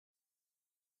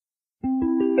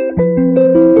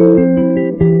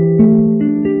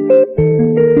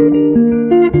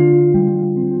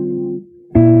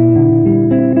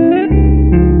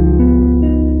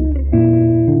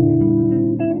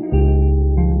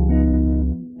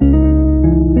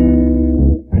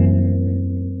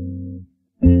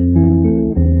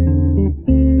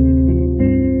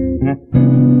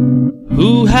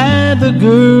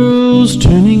girls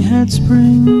turning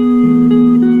headsprings,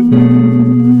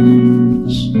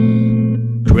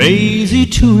 crazy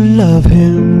to love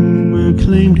him,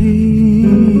 claimed he,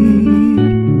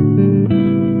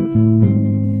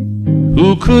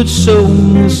 who could so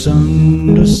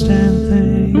misunderstand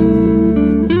things.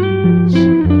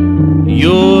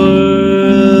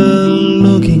 You're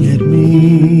looking at me,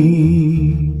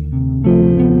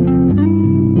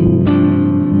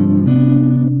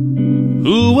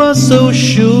 who was so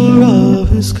sure of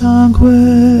his conquest,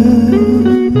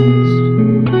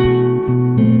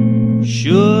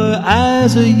 sure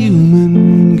as a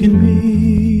human can be.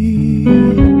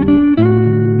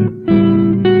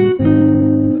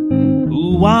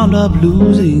 Wound up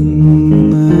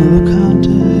losing the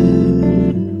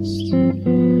contest.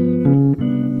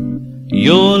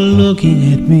 You're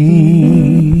looking at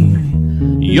me,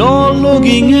 you're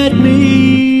looking at me.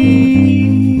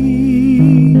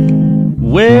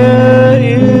 Where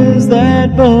is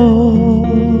that boy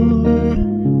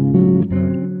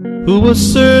who was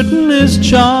certain his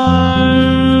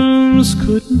charms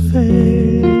couldn't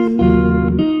fail?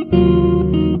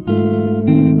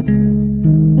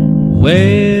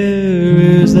 Where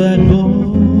is that boy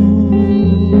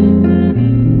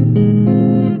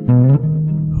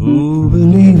who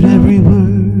believed every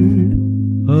word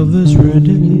of this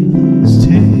ridiculous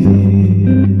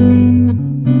tale,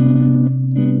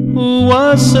 who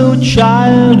was so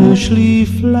childishly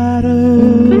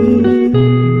flattered,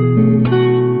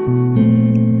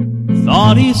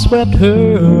 thought he swept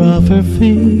her off her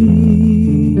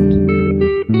feet,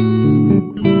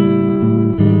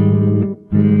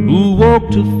 who woke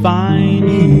to find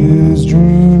his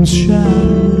dreams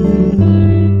shattered?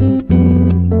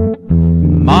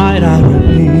 Might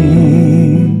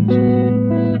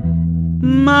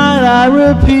I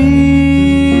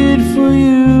repeat for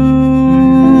you,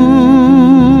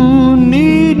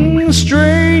 needn't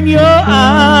strain your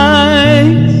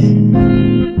eyes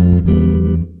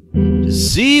to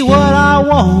see what I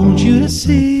want you to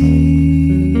see.